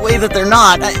things the way that they're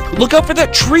not. Look out for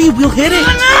that tree, we'll hit it!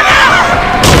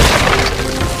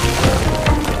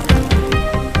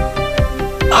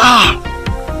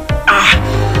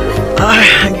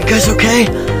 You guys okay?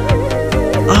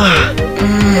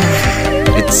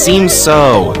 It seems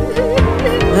so.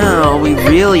 No, we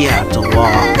really have to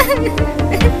walk.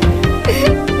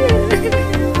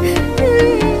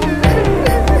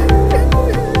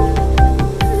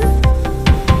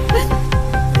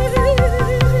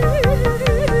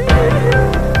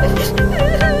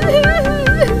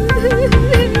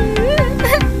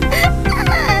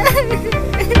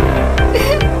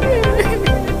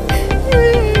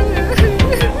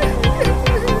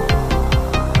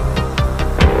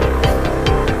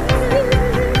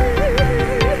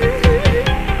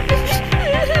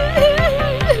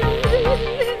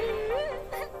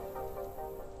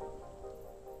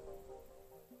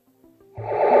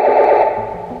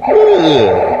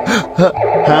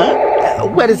 Huh?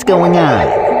 What is going on?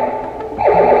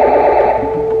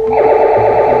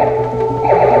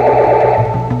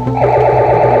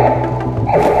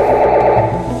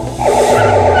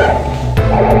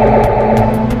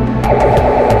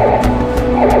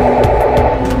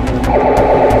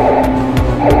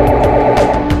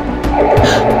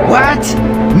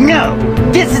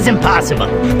 This is impossible.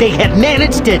 They have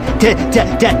managed to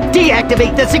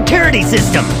deactivate the security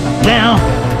system. Well,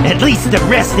 at least the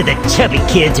rest of the chubby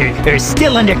kids are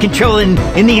still under control in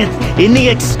the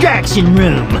extraction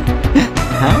room.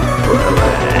 Huh?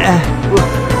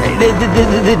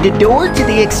 The door to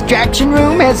the extraction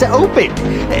room has opened.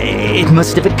 It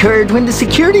must have occurred when the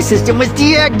security system was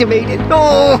deactivated.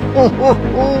 Oh.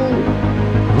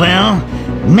 Well,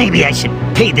 maybe I should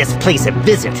pay this place a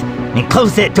visit and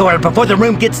close that door before the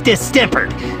room gets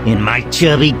distempered and my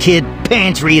chubby kid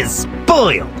pantry is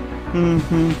spoiled.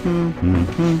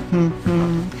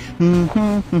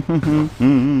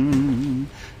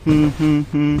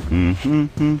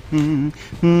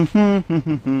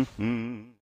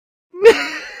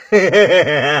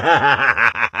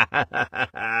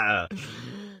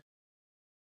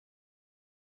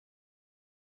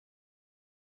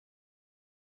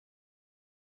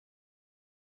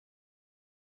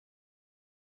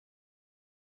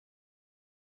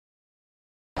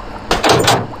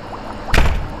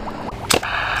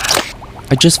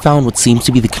 I just found what seems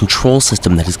to be the control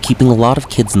system that is keeping a lot of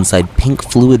kids inside pink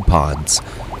fluid pods.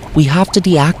 We have to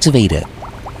deactivate it.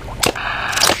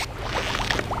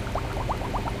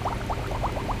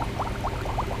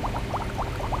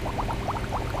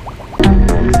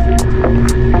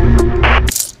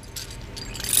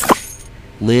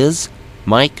 Liz,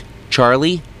 Mike,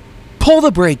 Charlie, pull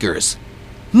the breakers!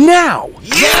 Now!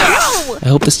 Yes! I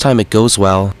hope this time it goes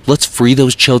well. Let's free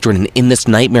those children and end this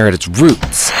nightmare at its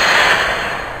roots.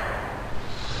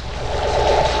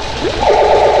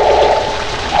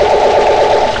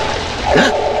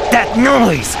 That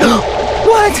noise!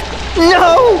 What?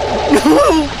 No!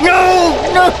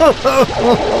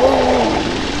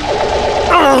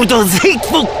 Oh, those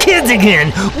hateful kids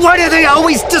again! Why do they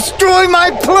always destroy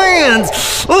my plans?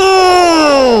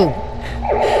 Oh!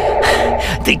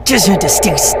 They just need to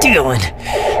stay still and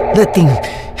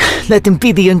let them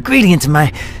be the ingredients of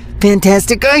my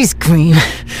fantastic ice cream.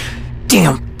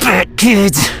 Damn fat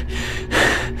kids!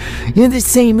 You're the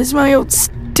same as my old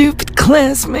stupid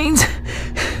classmates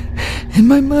and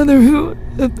my mother who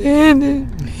abandoned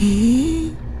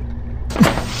me.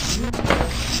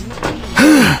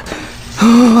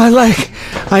 Oh,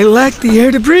 I lack the air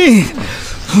to breathe.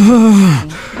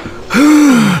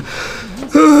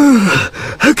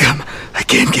 How come I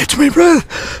can't catch my breath?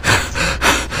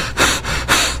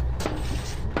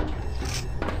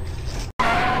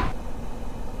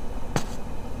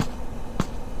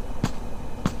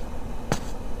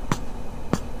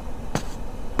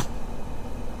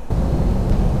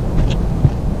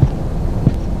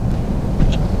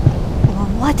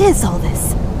 What is all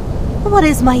this? What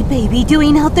is my baby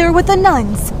doing out there with the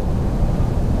nuns?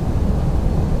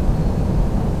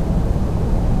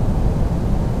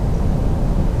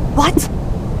 What?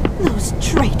 Those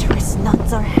traitorous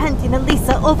nuns are handing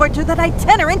Elisa over to that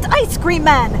itinerant ice cream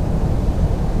man!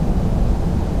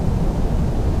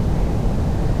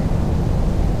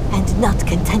 And not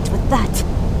content with that,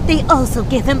 they also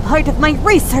give him part of my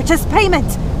research as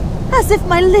payment! As if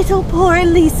my little poor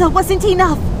Elisa wasn't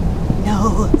enough!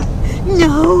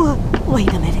 No! Wait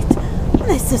a minute.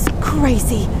 This is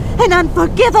crazy, an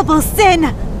unforgivable sin!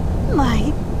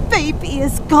 My baby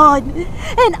is gone,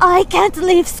 and I can't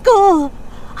leave school!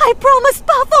 I promised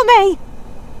Baphomet!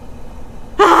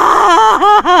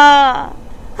 I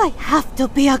have to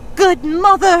be a good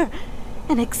mother,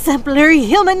 an exemplary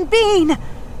human being,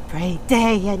 pray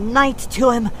day and night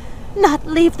to him, not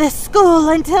leave this school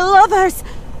until others.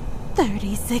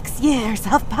 36 years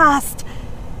have passed.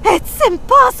 It's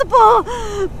impossible!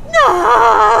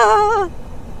 No!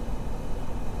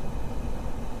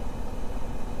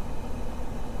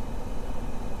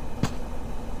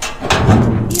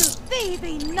 You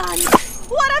thieving nuns!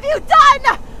 What have you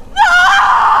done?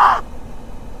 No!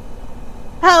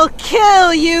 I'll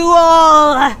kill you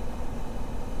all!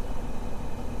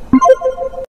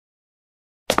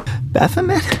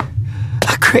 Baphomet?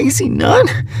 A crazy nun?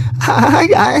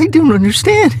 I don't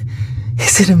understand.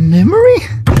 Is it a memory?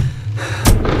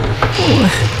 Oh,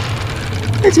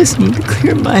 I just need to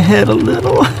clear my head a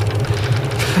little.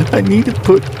 I need to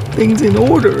put things in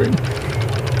order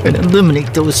and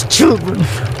eliminate those children.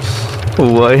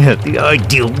 Oh, I have the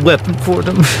ideal weapon for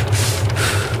them.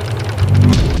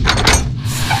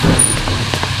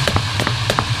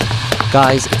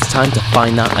 Guys, it's time to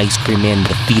find that ice cream man and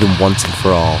defeat him once and for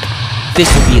all. This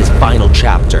will be his final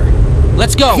chapter.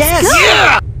 Let's go! Yes!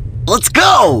 Yeah! Let's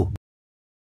go!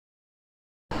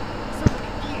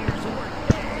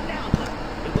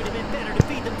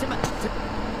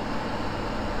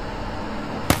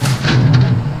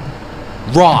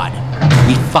 Rod,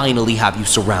 we finally have you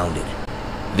surrounded.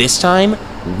 This time,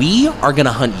 We are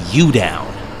gonna hunt you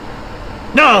down.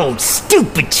 No,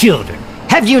 stupid children!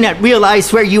 Have you not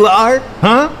realized where you are?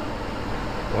 Huh?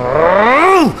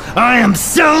 Oh, I am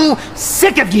so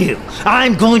sick of you!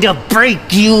 I'm going to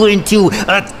break you into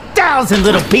 1,000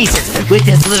 little pieces with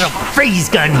this little freeze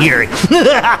gun here!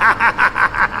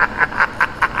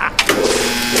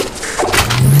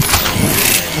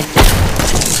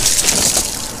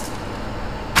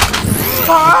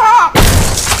 Ah!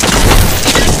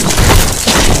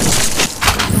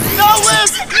 No,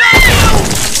 Liz! No!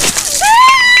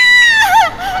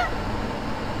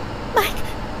 Mike!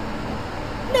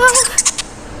 No!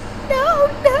 No!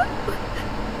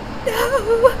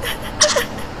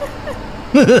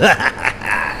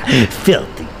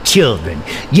 Filthy children!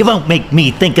 You won't make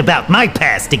me think about my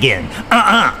past again!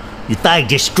 If I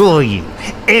destroy you,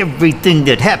 everything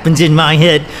that happens in my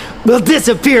head will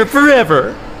disappear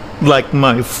forever! Like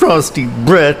my frosty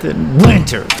breath in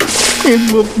winter.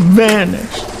 It will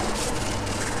vanish.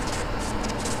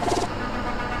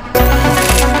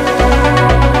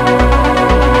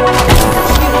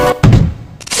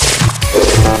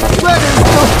 What is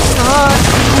going on?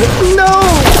 No!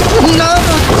 Not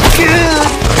again!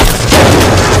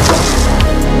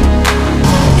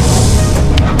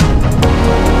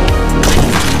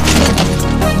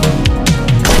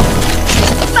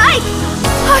 Mike!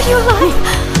 Are you alive?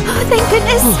 Oh, thank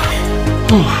goodness.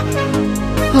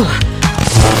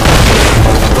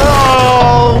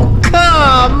 Oh,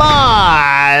 come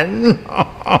on!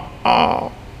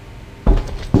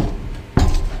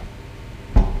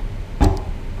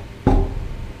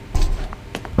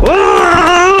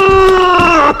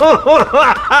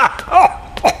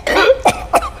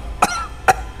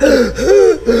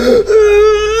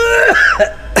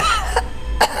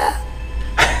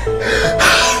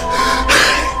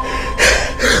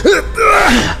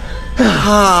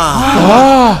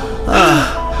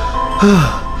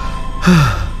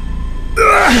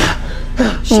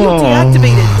 Shield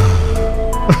deactivated.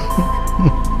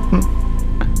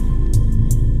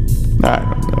 I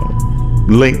don't know.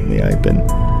 Lately, I've been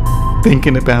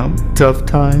thinking about tough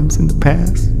times in the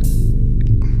past.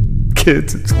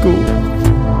 Kids at school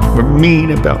were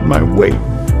mean about my weight.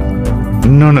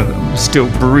 None of them are still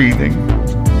breathing.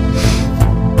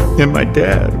 And my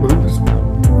dad, who was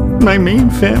my main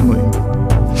family,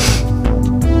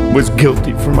 was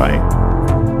guilty for my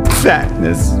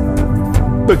fatness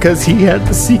because he had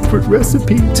the secret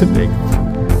recipe to make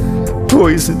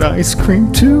poisoned ice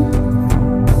cream too.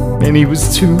 And he was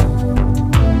too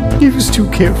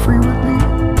carefree with me.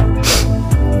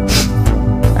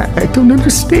 I don't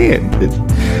understand.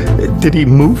 Did he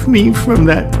move me from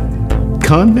that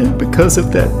convent because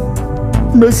of that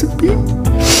recipe?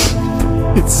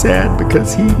 It's sad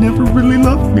because he never really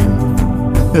loved me.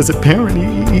 As a parent,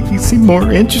 he seemed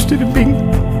more interested in being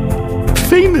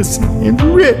famous and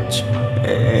rich.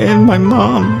 And my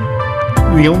mom,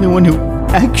 the only one who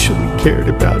actually cared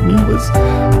about me, was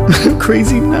a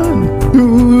crazy nun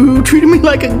who treated me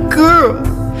like a girl.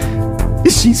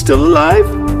 Is she still alive?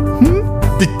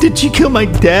 Did she kill my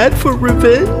dad for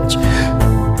revenge?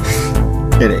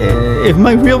 And if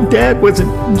my real dad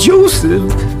wasn't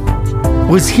Joseph,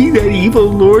 was he that evil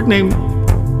lord named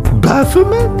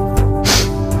Baphomet?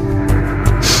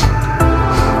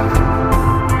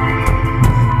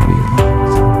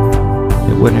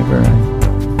 Whatever I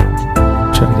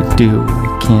try to do,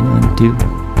 I can't undo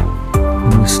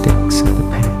the mistakes of the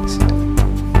past.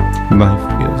 Life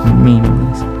feels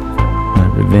meaningless. My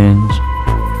revenge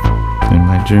and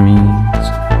my dreams,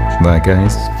 like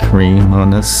ice cream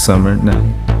on a summer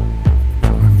night,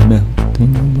 are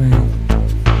melting away.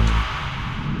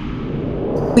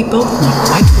 We both know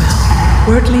quite well,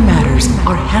 worldly matters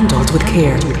are handled with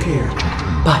care.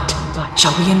 But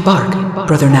shall we embark,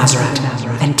 Brother Nazareth,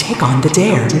 and take on the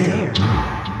dare?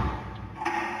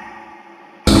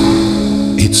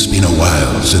 It's been a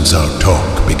while since our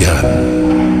talk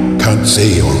began. Can't say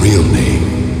your real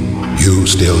name. You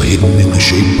still hidden in the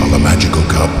shape of a magical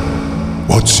cup?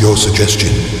 What's your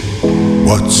suggestion?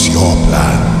 What's your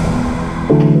plan?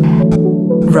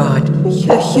 Rod,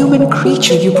 the human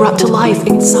creature you brought to life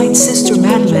inside Sister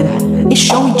Madeline is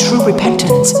showing true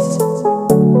repentance.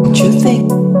 Don't you think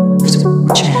there's a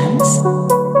chance?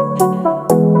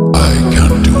 I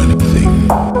can't do anything.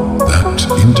 That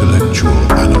intellectual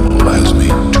animal has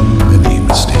made too many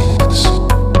mistakes.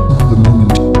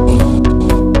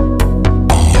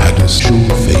 He had a sure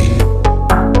faith.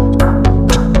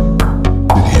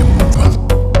 Did him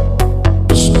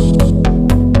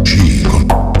she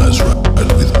as right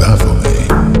with Baphomet.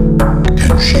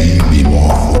 Can she be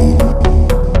more fool?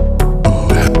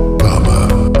 Armor.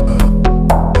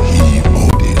 He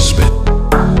more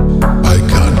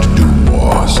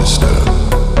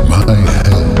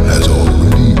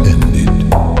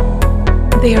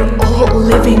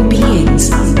living beings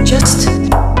just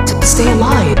to stay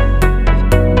alive.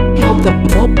 Help them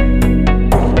fall.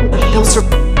 They'll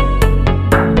survive.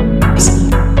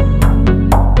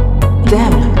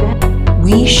 Them,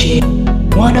 we share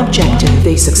one objective.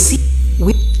 They succeed.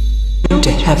 We go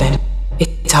to heaven.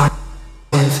 It's our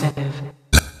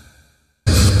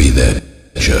Be that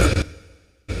nature.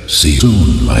 See you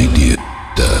soon, my dear.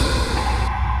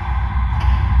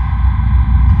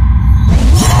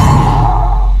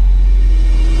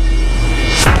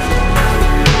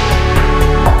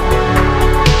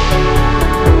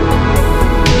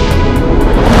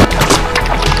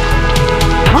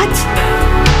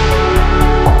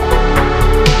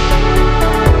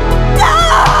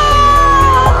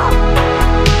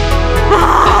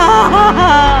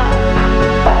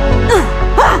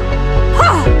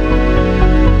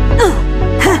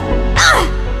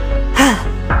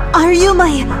 Are you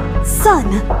my son?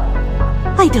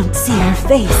 I don't see your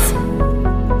face.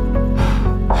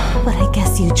 But I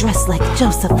guess you dress like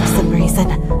Joseph for some reason.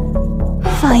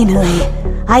 Finally,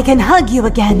 I can hug you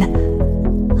again.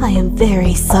 I am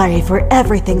very sorry for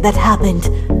everything that happened.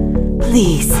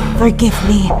 Please forgive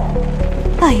me.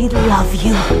 I love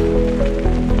you.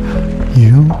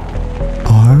 You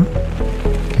are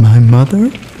my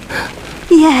mother?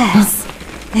 Yes,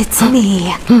 it's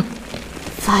me.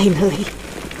 Finally,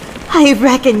 I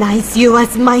recognize you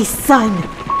as my son,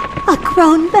 a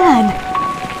grown man.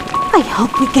 I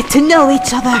hope we get to know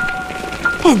each other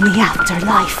in the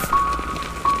afterlife.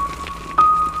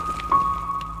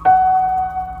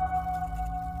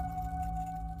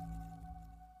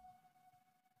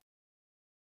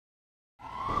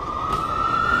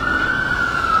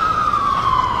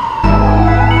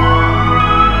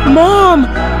 Mom!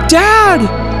 Dad!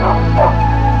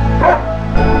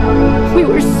 We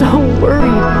were so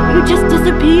worried. You just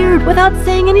disappeared without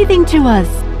saying anything to us.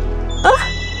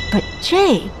 But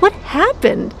Jay, what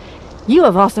happened? You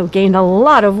have also gained a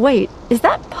lot of weight. Is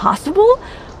that possible?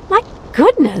 My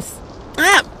goodness.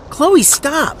 Chloe,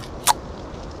 stop.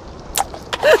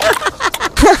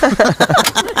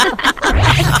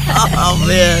 Oh,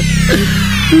 man.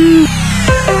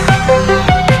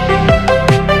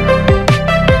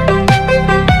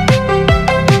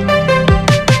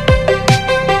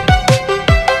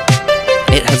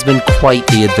 It has been quite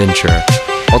the adventure.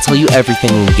 I'll tell you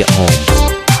everything when we get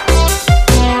home.